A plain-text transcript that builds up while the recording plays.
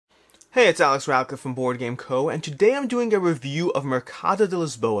Hey, it's Alex Radcliffe from BoardGameCo, and today I'm doing a review of Mercado De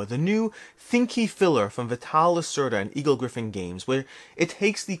Lisboa, the new Thinky filler from Vital Lacerda and Eagle Gryphon Games, where it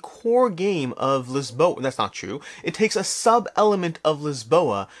takes the core game of Lisboa, that's not true, it takes a sub-element of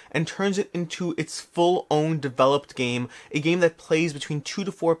Lisboa and turns it into its full-own developed game, a game that plays between 2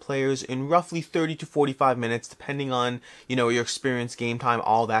 to 4 players in roughly 30 to 45 minutes, depending on, your experience, game time,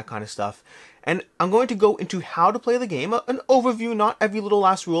 all that kind of stuff. And I'm going to go into how to play the game, an overview, not every little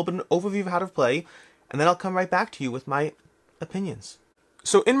last rule, but an overview of how to play, and then I'll come right back to you with my opinions.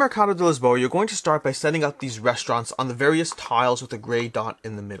 So in Mercado de Lisboa, you're going to start by setting up these restaurants on the various tiles with a gray dot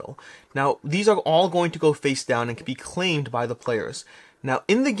in the middle. Now, these are all going to go face down and can be claimed by the players. Now,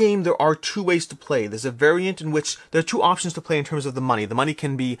 in the game, there are 2 ways to play. There's a variant in which there are 2 options to play in terms of the money. The money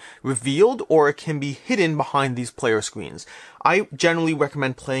can be revealed or it can be hidden behind these player screens. I generally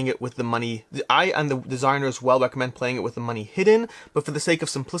recommend playing it with the money. I and the designer as well recommend playing it with the money hidden, but for the sake of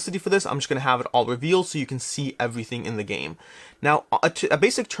simplicity for this, I'm just going to have it all revealed so you can see everything in the game. Now, a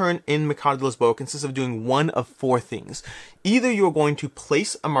basic turn in Mercado de Lisboa consists of doing one of 4 things. Either you're going to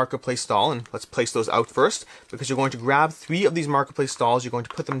place a marketplace stall, and let's place those out first, because you're going to grab 3 of these marketplace stalls, you're going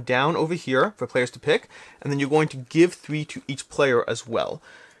to put them down over here for players to pick, and then you're going to give 3 to each player as well.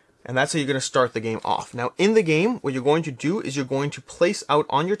 And that's how you're going to start the game off. Now, in the game, what you're going to do is you're going to place out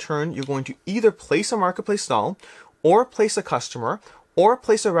on your turn, you're going to either place a marketplace stall, or place a customer, or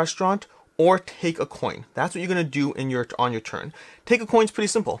place a restaurant, or take a coin. That's what you're going to do on your turn. Take a coin is pretty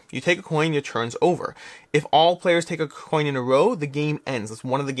simple. You take a coin, your turn's over. If all players take a coin in a row, the game ends. That's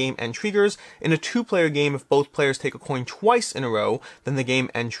one of the game end triggers. In a 2-player game, if both players take a coin twice in a row, then the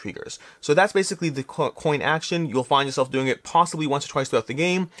game end triggers. So that's basically the coin action. You'll find yourself doing it possibly once or twice throughout the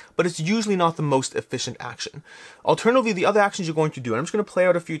game, but it's usually not the most efficient action. Alternatively, the other actions you're going to do, and I'm just going to play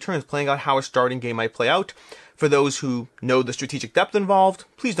out a few turns, playing out how a starting game might play out. For those who know the strategic depth involved,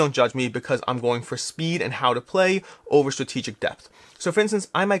 please don't judge me because I'm going for speed and how to play over strategic depth. So for instance,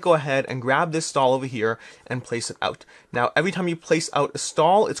 I might go ahead and grab this stall over here and place it out. Now, every time you place out a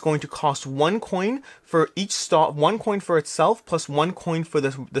stall, it's going to cost 1 coin for each stall, 1 coin for itself, plus 1 coin for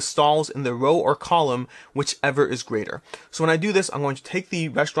the stalls in the row or column, whichever is greater. So when I do this, I'm going to take the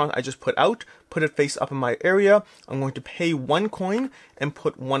restaurant I just put out, put it face up in my area. I'm going to pay 1 coin and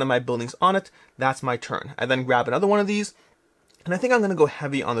put one of my buildings on it. That's my turn. I then grab another one of these, and I think I'm going to go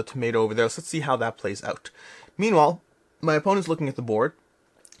heavy on the tomato over there. So let's see how that plays out. Meanwhile, my opponent's looking at the board,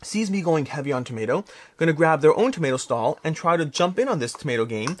 sees me going heavy on tomato, going to grab their own tomato stall and try to jump in on this tomato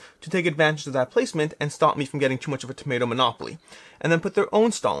game to take advantage of that placement and stop me from getting too much of a tomato monopoly. And then put their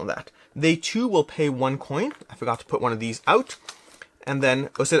own stall on that. They too will pay 1 coin. I forgot to put one of these out. And then,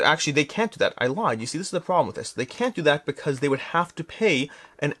 so actually they can't do that. I lied. You see, this is the problem with this. They can't do that because they would have to pay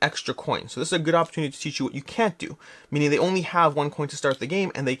an extra coin. So this is a good opportunity to teach you what you can't do. Meaning they only have 1 coin to start the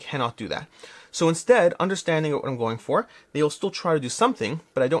game and they cannot do that. So instead, understanding what I'm going for, they'll still try to do something,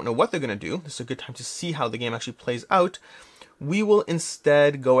 but I don't know what they're going to do. This is a good time to see how the game actually plays out. We will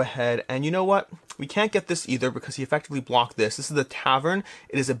instead go ahead and, you know what? We can't get this either because he effectively blocked this. This is the tavern.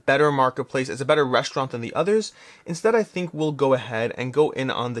 It is a better marketplace. It's a better restaurant than the others. Instead, I think we'll go ahead and go in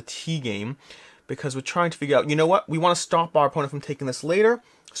on the tea game because we're trying to figure out, you know what? We want to stop our opponent from taking this later.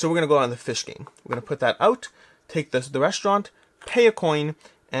 So we're going to go on the fish game. We're going to put that out, take the restaurant, pay a coin,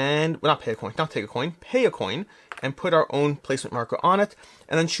 and, well, not pay a coin, not take a coin, pay a coin, and put our own placement marker on it,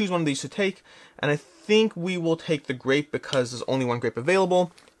 and then choose one of these to take, and I think we will take the grape because there's only 1 grape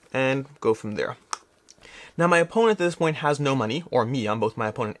available, and go from there. Now my opponent at this point has no money, or me, I'm both my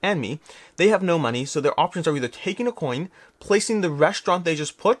opponent and me. They have no money, so their options are either taking a coin, placing the restaurant they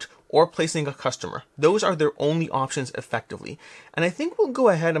just put, or placing a customer. Those are their only options effectively. And I think we'll go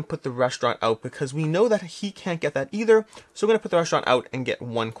ahead and put the restaurant out because we know that he can't get that either, so we're going to put the restaurant out and get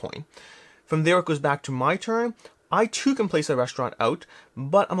 1 coin. From there it goes back to my turn. I too can place a restaurant out,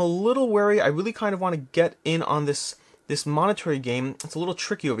 but I'm a little wary. I really kind of want to get in on this monetary game. It's a little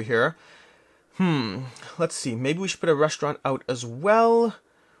tricky over here. Let's see. Maybe we should put a restaurant out as well.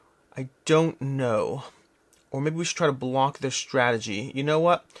 I don't know. Or maybe we should try to block their strategy. You know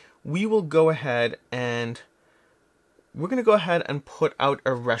what? We will go ahead and we're going to go ahead and put out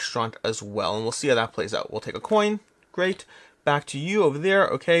a restaurant as well. And we'll see how that plays out. We'll take a coin. Great. Back to you over there.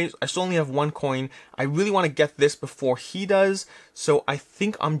 Okay, I still only have 1 coin. I really want to get this before he does. So I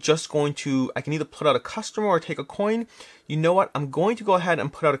think I'm just going to, I can either put out a customer or take a coin. You know what? I'm going to go ahead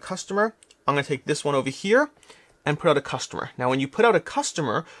and put out a customer. I'm going to take this one over here, and put out a customer. Now, when you put out a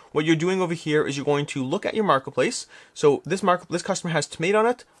customer, what you're doing over here is you're going to look at your marketplace. So this customer has tomato on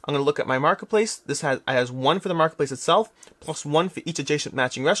it. I'm going to look at my marketplace. This has 1 for the marketplace itself, plus 1 for each adjacent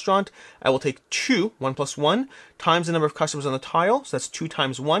matching restaurant. I will take 2, 1 plus 1, times the number of customers on the tile. So that's 2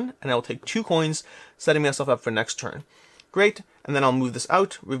 times 1, and I will take 2 coins, setting myself up for next turn. Great, and then I'll move this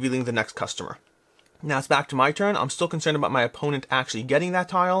out, revealing the next customer. Now it's back to my turn. I'm still concerned about my opponent actually getting that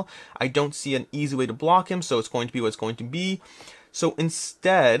tile. I don't see an easy way to block him, so it's going to be what it's going to be. So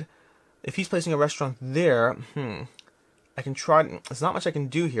instead, if he's placing a restaurant there, I can try. There's not much I can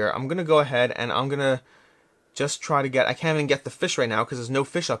do here. I'm going to go ahead and I'm going to just try to get, I can't even get the fish right now because there's no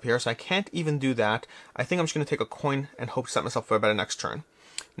fish up here, so I can't even do that. I think I'm just going to take a coin and hope to set myself for a better next turn.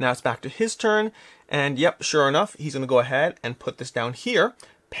 Now it's back to his turn, and yep, sure enough, he's going to go ahead and put this down here,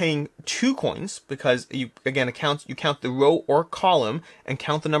 paying 2 coins, because you count the row or column and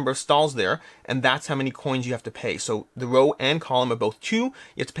count the number of stalls there, and that's how many coins you have to pay. So the row and column are both 2. You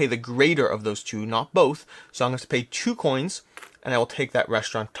have to pay the greater of those 2, not both. So I'm going to pay 2 coins, and I will take that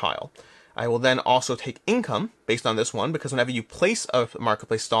restaurant tile. I will then also take income based on this one, because whenever you place a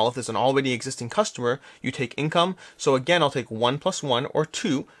marketplace stall, if there's an already existing customer, you take income. So again, I'll take 1 plus 1, or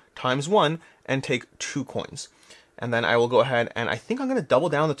 2 times 1, and take 2 coins. And then I will go ahead and I think I'm going to double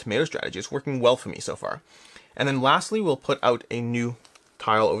down the tomato strategy. It's working well for me so far. And then lastly, we'll put out a new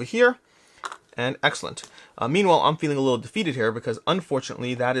tile over here. And excellent. Meanwhile, I'm feeling a little defeated here because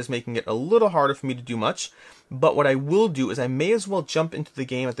unfortunately that is making it a little harder for me to do much. But what I will do is I may as well jump into the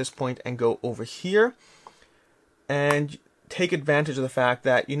game at this point and go over here and take advantage of the fact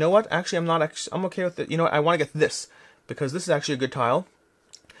that, you know what, actually I'm okay with it. You know what, I want to get this because this is actually a good tile.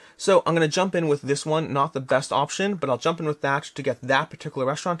 So I'm going to jump in with this one, not the best option, but I'll jump in with that to get that particular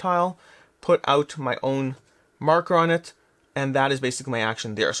restaurant tile, put out my own marker on it, and that is basically my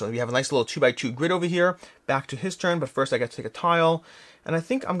action there. So we have a nice little 2x2 grid over here, back to his turn, but first I got to take a tile, and I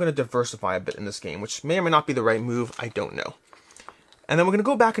think I'm going to diversify a bit in this game, which may or may not be the right move, I don't know. And then we're going to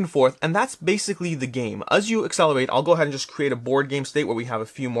go back and forth, and that's basically the game. As you accelerate, I'll go ahead and just create a board game state where we have a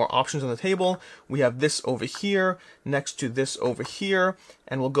few more options on the table. We have this over here, next to this over here,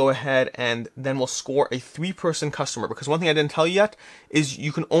 and we'll go ahead and then we'll score a 3-person customer. Because one thing I didn't tell you yet is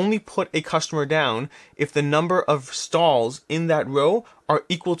you can only put a customer down if the number of stalls in that row are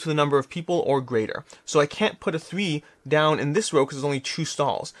equal to the number of people or greater. So I can't put a 3 down in this row because there's only 2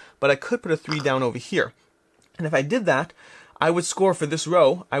 stalls, but I could put a 3 down over here. And if I did that, I would score for this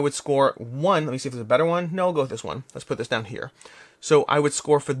row, I would score 1. Let me see if there's a better one. No, I'll go with this one. Let's put this down here. So I would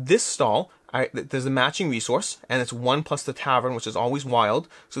score for this stall. There's a matching resource, and it's 1 plus the tavern, which is always wild.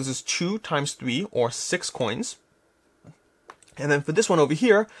 So this is 2 times 3, or 6 coins. And then for this one over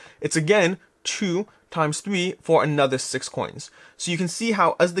here, it's again 2 times 3 for another 6 coins. So you can see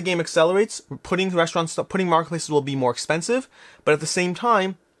how as the game accelerates, putting marketplaces will be more expensive, but at the same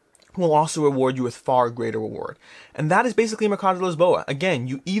time, will also reward you with far greater reward. And that is basically Mercado De Lisboa. Again,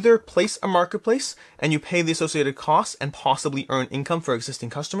 you either place a marketplace and you pay the associated costs and possibly earn income for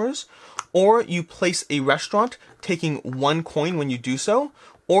existing customers, or you place a restaurant taking 1 coin when you do so,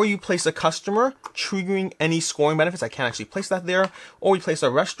 or you place a customer triggering any scoring benefits. I can't actually place that there. Or you place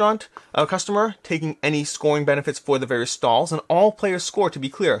a customer taking any scoring benefits for the various stalls, and all players score, to be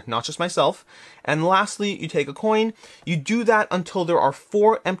clear, not just myself. And lastly, you take a coin. You do that until there are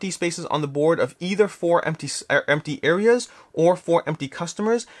 4 empty spaces on the board of either 4 empty areas or 4 empty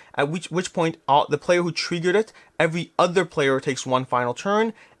customers, at which point the player who triggered it, every other player takes 1 final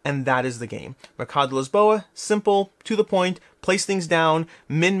turn, and that is the game. Mercado De Lisboa, simple, to the point, place things down,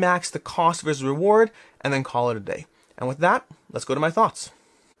 min-max the cost versus reward, and then call it a day. And with that, let's go to my thoughts.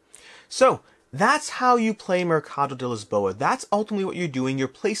 So, that's how you play Mercado De Lisboa. That's ultimately what you're doing. You're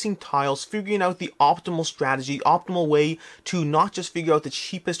placing tiles, figuring out the optimal strategy, optimal way to not just figure out the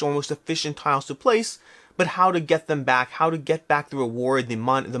cheapest or most efficient tiles to place, but how to get them back, how to get back the reward, the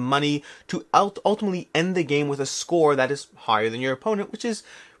money, to ultimately end the game with a score that is higher than your opponent, which is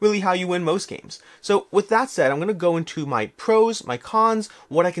really how you win most games. So with that said, I'm going to go into my pros, my cons,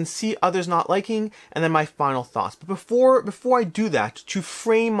 what I can see others not liking, and then my final thoughts. But before I do that, to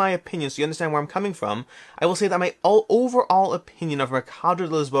frame my opinion so you understand where I'm coming from, I will say that my overall opinion of Mercado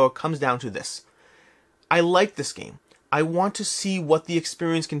De Lisboa comes down to this. I like this game. I want to see what the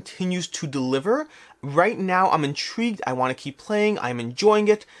experience continues to deliver. Right now, I'm intrigued. I want to keep playing. I'm enjoying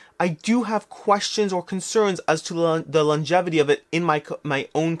it. I do have questions or concerns as to the longevity of it in my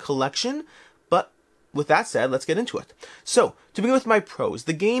own collection. But with that said, let's get into it. So, To begin with my pros,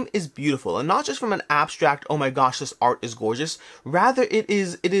 the game is beautiful, and not just from an abstract, oh my gosh, this art is gorgeous. Rather, it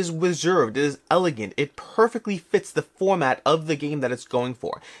is reserved, it is elegant, it perfectly fits the format of the game that it's going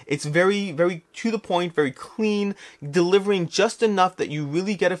for. It's very, very to the point, very clean, delivering just enough that you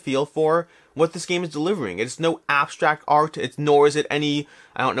really get a feel for what this game is delivering. It's no abstract art, nor is it any,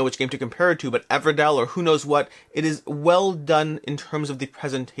 I don't know which game to compare it to, but Everdell or who knows what. It is well done in terms of the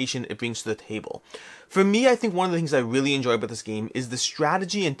presentation it brings to the table. For me, I think one of the things I really enjoy about this game is the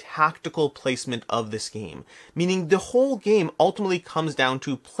strategy and tactical placement of this game. Meaning the whole game ultimately comes down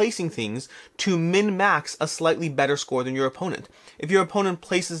to placing things to min-max a slightly better score than your opponent. If your opponent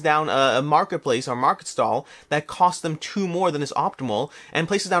places down a marketplace or market stall that costs them 2 more than is optimal, and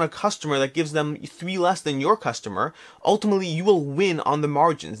places down a customer that gives them 3 less than your customer, ultimately you will win on the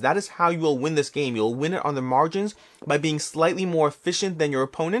margins. That is how you will win this game. You'll win it on the margins by being slightly more efficient than your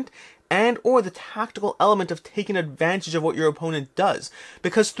opponent, and or the tactical element of taking advantage of what your opponent does.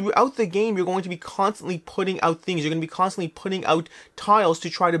 Because throughout the game, you're going to be constantly putting out things. You're going to be constantly putting out tiles to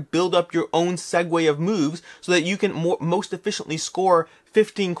try to build up your own segue of moves so that you can most efficiently score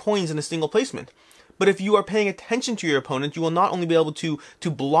 15 coins in a single placement. But if you are paying attention to your opponent, you will not only be able to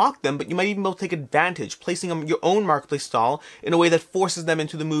block them, but you might even be able to take advantage, placing your own marketplace stall in a way that forces them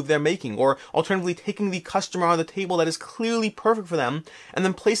into the move they're making, or alternatively taking the customer on the table that is clearly perfect for them, and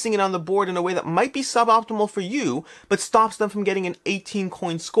then placing it on the board in a way that might be suboptimal for you, but stops them from getting an 18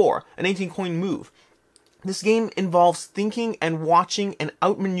 coin score, an 18 coin move. This game involves thinking and watching and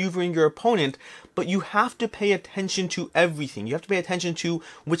outmaneuvering your opponent, but you have to pay attention to everything. You have to pay attention to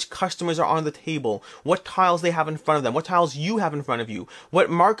which customers are on the table, what tiles they have in front of them, what tiles you have in front of you, what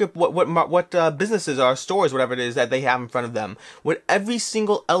businesses or stores, whatever it is that they have in front of them. What every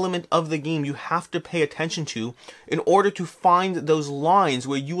single element of the game you have to pay attention to in order to find those lines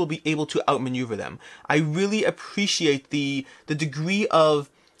where you will be able to outmaneuver them. I really appreciate the degree of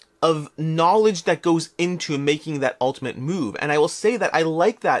knowledge that goes into making that ultimate move. And I will say that I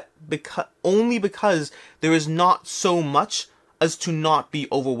like that only because there is not so much as to not be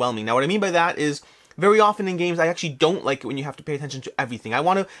overwhelming. Now, what I mean by that is, very often in games, I actually don't like it when you have to pay attention to everything. I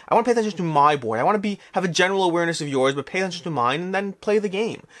want to pay attention to my board. I want to have a general awareness of yours, but pay attention to mine and then play the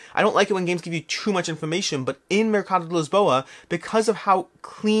game. I don't like it when games give you too much information, but in Mercado De Lisboa, because of how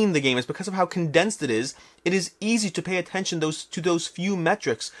clean the game is, because of how condensed it is easy to pay attention to those few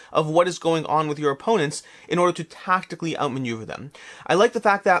metrics of what is going on with your opponents in order to tactically outmaneuver them. I like the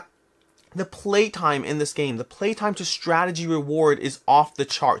fact that the playtime in this game, the playtime to strategy reward is off the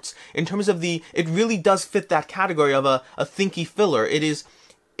charts. In terms of it really does fit that category of a Thinky filler.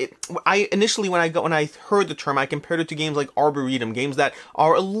 I initially, when I heard the term, I compared it to games like Arboretum, games that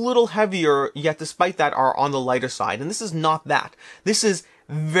are a little heavier, yet despite that are on the lighter side. And this is not that. This is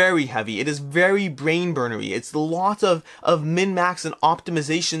very heavy. It is very brain burnery. It's lots of min-max and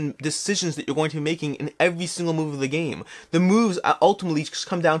optimization decisions that you're going to be making in every single move of the game. The moves ultimately just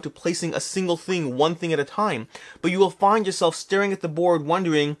come down to placing a single thing, one thing at a time. But you will find yourself staring at the board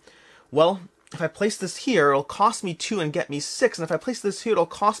wondering, well, if I place this here, it'll cost me 2 and get me 6. And if I place this here, it'll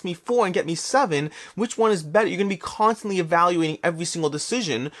cost me 4 and get me 7. Which one is better? You're going to be constantly evaluating every single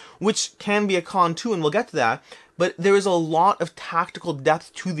decision, which can be a con too, and we'll get to that. But there is a lot of tactical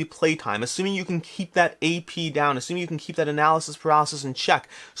depth to the playtime, assuming you can keep that AP down, assuming you can keep that analysis paralysis in check,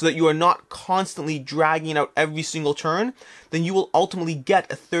 so that you are not constantly dragging out every single turn, then you will ultimately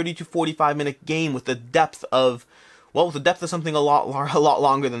get a 30 to 45 minute game with the depth of something a lot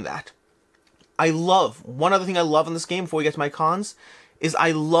longer than that. One other thing I love in this game before we get to my cons is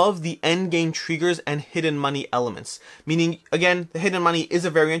I love the endgame triggers and hidden money elements. Meaning, again, the hidden money is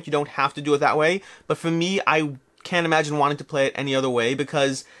a variant, you don't have to do it that way, but for me, I can't imagine wanting to play it any other way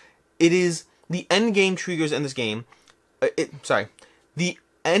because it is the endgame triggers in this game. The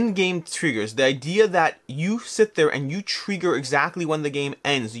endgame triggers, the idea that you sit there and you trigger exactly when the game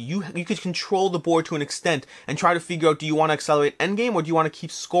ends. You could control the board to an extent and try to figure out, do you want to accelerate endgame or do you want to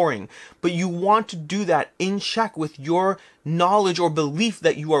keep scoring? But you want to do that in check with your knowledge or belief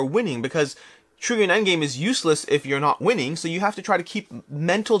that you are winning, because triggering endgame is useless if you're not winning, so you have to try to keep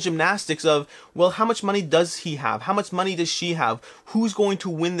mental gymnastics of, well, how much money does he have? How much money does she have? Who's going to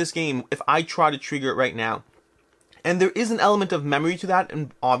win this game if I try to trigger it right now? And there is an element of memory to that,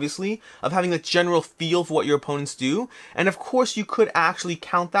 and obviously, of having a general feel for what your opponents do. And of course, you could actually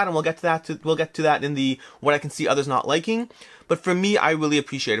count that, and we'll get to that in the what I can see others not liking. But for me, I really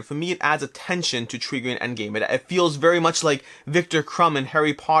appreciate it. For me, it adds attention to triggering endgame. It feels very much like Victor Crumb in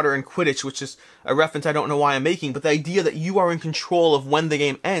Harry Potter and Quidditch, which is a reference I don't know why I'm making, but the idea that you are in control of when the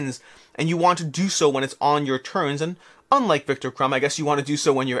game ends, and you want to do so when it's on your turns, and unlike Victor Crumb, I guess you want to do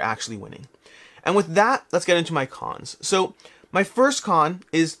so when you're actually winning. And with that, let's get into my cons. So, My first con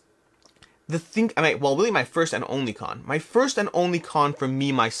is really my first and only con. My first and only con for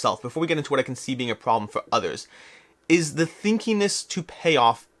me, myself, before we get into what I can see being a problem for others, is the thinkiness to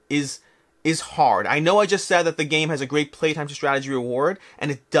payoff is hard. I know I just said that the game has a great playtime to strategy reward,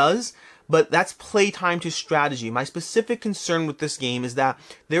 and it does, but that's playtime to strategy. My specific concern with this game is that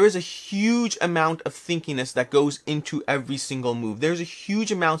there is a huge amount of thinkiness that goes into every single move. There's a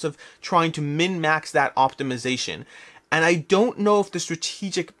huge amount of trying to min-max that optimization. And I don't know if the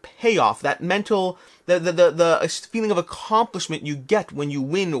strategic payoff, that mental, the feeling of accomplishment you get when you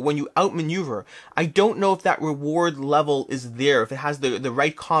win or when you outmaneuver, I don't know if that reward level is there, if it has the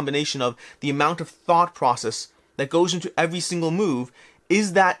right combination of the amount of thought process that goes into every single move.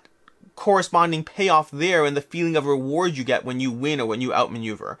 Is that corresponding payoff there and the feeling of reward you get when you win or when you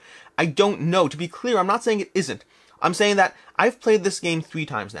outmaneuver? I don't know. To be clear, I'm not saying it isn't. I'm saying that I've played this game 3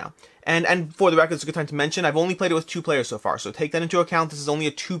 times now. And for the record, it's a good time to mention, I've only played it with 2 players so far, so take that into account. This is only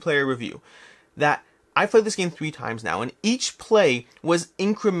a 2-player review. That I've played this game 3 times now, and each play was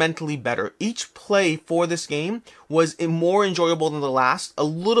incrementally better. Each play for this game was more enjoyable than the last, a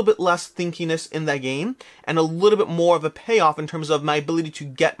little bit less thinkiness in that game, and a little bit more of a payoff in terms of my ability to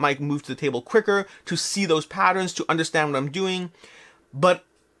get my move to the table quicker, to see those patterns, to understand what I'm doing. But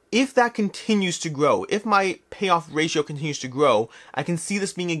if that continues to grow, if my payoff ratio continues to grow, I can see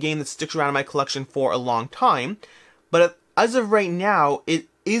this being a game that sticks around in my collection for a long time. But as of right now, it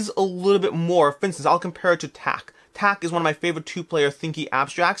is a little bit more. For instance, I'll compare it to Tak. Tak is one of my favorite 2-player Thinky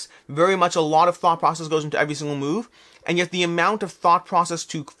abstracts. Very much a lot of thought process goes into every single move, and yet the amount of thought process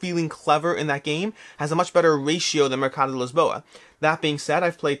to feeling clever in that game has a much better ratio than Mercado De Lisboa. That being said,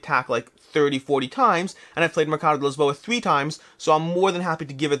 I've played Tak like 30, 40 times, and I've played Mercado De Lisboa 3 times, so I'm more than happy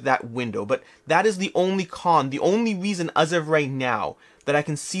to give it that window. But that is the only con, the only reason as of right now that I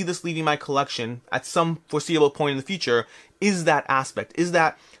can see this leaving my collection at some foreseeable point in the future, is that aspect. Is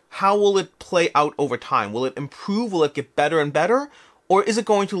that how will it play out over time? Will it improve? Will it get better and better? Or is it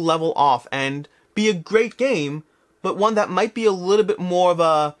going to level off and be a great game, but one that might be a little bit more of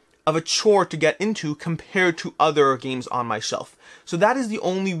a chore to get into compared to other games on my shelf? So that is the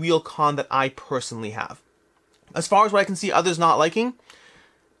only real con that I personally have. As far as what I can see others not liking,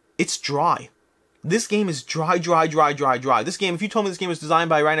 it's dry. This game is dry. This game, if you told me this game was designed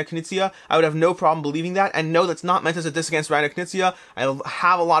by Reiner Knizia, I would have no problem believing that. And no, that's not meant as a diss against Reiner Knizia. I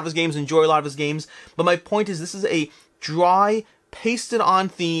have a lot of his games, enjoy a lot of his games. But my point is, this is a dry, pasted on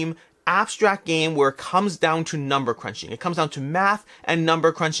theme, abstract game where it comes down to number crunching. It comes down to math and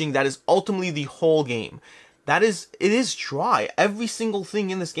number crunching. That is ultimately the whole game. It is dry. Every single thing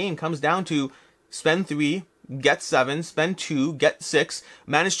in this game comes down to spend 3, get 7, spend 2, get 6,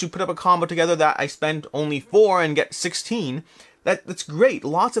 manage to put up a combo together that I spend only 4 and get 16. That's great.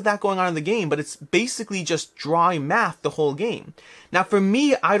 Lots of that going on in the game, but it's basically just dry math the whole game. Now for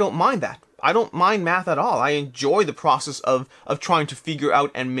me, I don't mind that. I don't mind math at all. I enjoy the process of trying to figure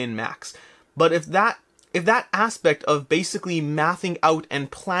out and min-max. But if that aspect of basically mathing out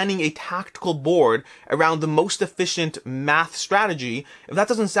and planning a tactical board around the most efficient math strategy, if that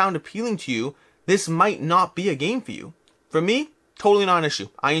doesn't sound appealing to you, this might not be a game for you. For me, totally not an issue.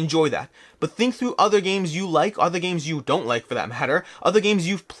 I enjoy that. But think through other games you like, other games you don't like for that matter, other games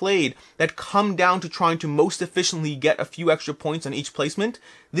you've played that come down to trying to most efficiently get a few extra points on each placement.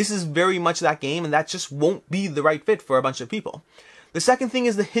 This is very much that game, and that just won't be the right fit for a bunch of people. The second thing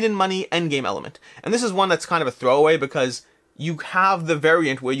is the hidden money endgame element. And this is one that's kind of a throwaway because you have the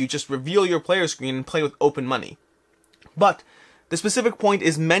variant where you just reveal your player screen and play with open money. But the specific point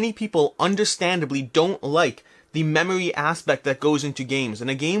is many people understandably don't like the memory aspect that goes into games. In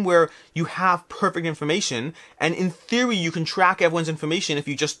a game where you have perfect information, and in theory you can track everyone's information if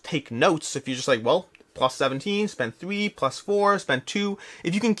you just take notes, if you're just like, well, plus 17, spend 3, plus 4, spend 2.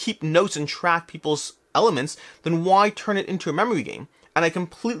 If you can keep notes and track people's elements, then why turn it into a memory game? And I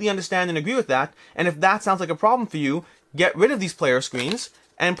completely understand and agree with that, and if that sounds like a problem for you, get rid of these player screens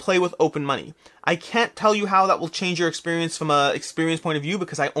and play with open money. I can't tell you how that will change your experience from an experience point of view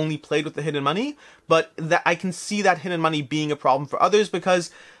because I only played with the hidden money, but that I can see that hidden money being a problem for others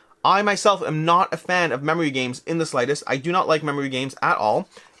because I myself am not a fan of memory games in the slightest. I do not like memory games at all,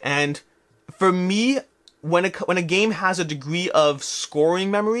 and for me, when a game has a degree of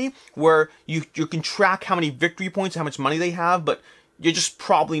scoring memory where you can track how many victory points, how much money they have, but you're just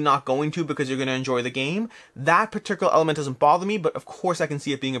probably not going to because you're going to enjoy the game, that particular element doesn't bother me, but of course I can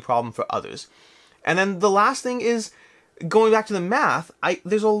see it being a problem for others. And then the last thing is, going back to the math,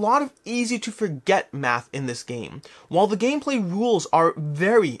 there's a lot of easy to forget math in this game. While the gameplay rules are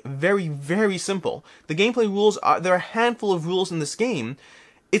very, very, very simple, there are a handful of rules in this game,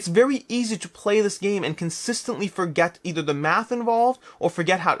 it's very easy to play this game and consistently forget either the math involved, or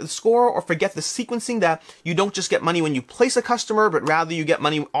forget how to score, or forget the sequencing, that you don't just get money when you place a customer, but rather you get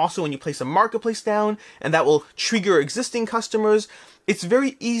money also when you place a marketplace down, and that will trigger existing customers. It's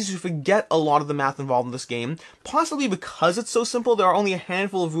very easy to forget a lot of the math involved in this game, possibly because it's so simple. There are only a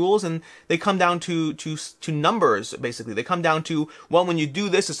handful of rules, and they come down to numbers, basically. They come down to, well, when you do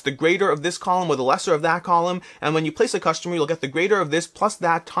this, it's the greater of this column or the lesser of that column, and when you place a customer, you'll get the greater of this plus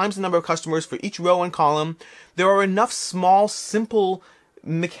that times the number of customers for each row and column. There are enough small, simple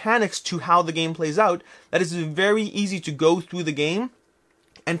mechanics to how the game plays out that it's very easy to go through the game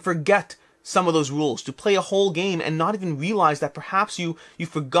and forget some of those rules, to play a whole game and not even realize that perhaps you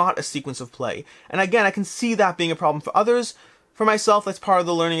forgot a sequence of play. And again, I can see that being a problem for others. For myself, that's part of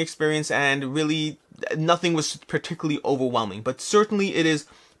the learning experience, and really nothing was particularly overwhelming. But certainly it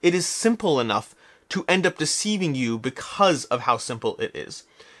is simple enough to end up deceiving you because of how simple it is.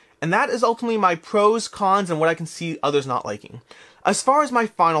 And that is ultimately my pros, cons, and what I can see others not liking. As far as my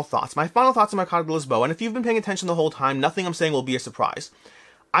final thoughts on Mercado De Lisboa, and if you've been paying attention the whole time, nothing I'm saying will be a surprise.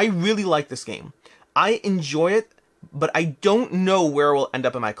 I really like this game. I enjoy it, but I don't know where it will end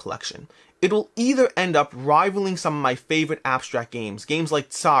up in my collection. It will either end up rivaling some of my favorite abstract games like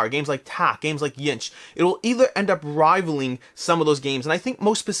Tsar, games like Tak, games like Yinch. It will either end up rivaling some of those games, and I think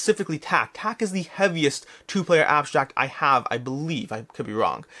most specifically Tak. Tak is the heaviest two-player abstract I have, I believe. I could be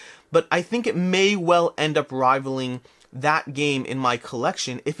wrong. But I think it may well end up rivaling that game in my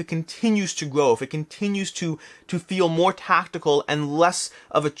collection if it continues to grow, if it continues to feel more tactical and less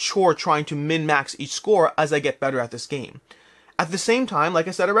of a chore trying to min-max each score as I get better at this game. At the same time, like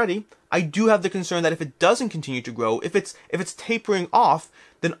I said already, I do have the concern that if it doesn't continue to grow, if it's tapering off,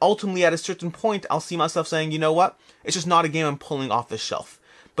 then ultimately at a certain point I'll see myself saying, you know what, it's just not a game I'm pulling off the shelf.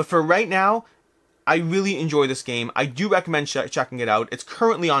 But for right now, I really enjoy this game. I do recommend checking it out. It's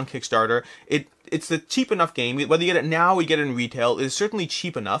currently on Kickstarter. It's a cheap enough game. Whether you get it now or you get it in retail, it is certainly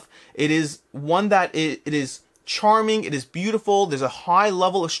cheap enough. It is one that it is charming, it is beautiful, there's a high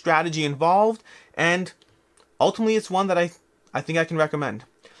level of strategy involved, and ultimately it's one that I think I can recommend.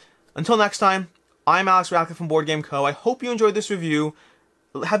 Until next time, I'm Alex Radcliffe from BoardGameCo. I hope you enjoyed this review.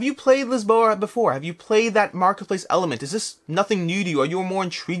 Have you played Lisboa before? Have you played that marketplace element? Is this nothing new to you? Are you more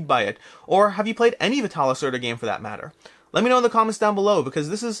intrigued by it? Or have you played any Vital Lacerda game for that matter? Let me know in the comments down below, because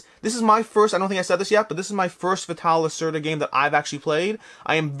this is my first, I don't think I said this yet, but this is my first Vital Lacerda game that I've actually played.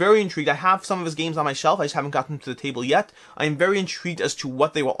 I am very intrigued. I have some of his games on my shelf, I just haven't gotten to the table yet. I am very intrigued as to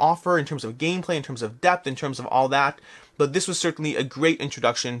what they will offer in terms of gameplay, in terms of depth, in terms of all that. But this was certainly a great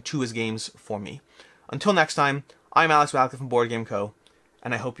introduction to his games for me. Until next time, I'm Alex Radcliffe from BoardGameCo,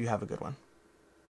 and I hope you have a good one.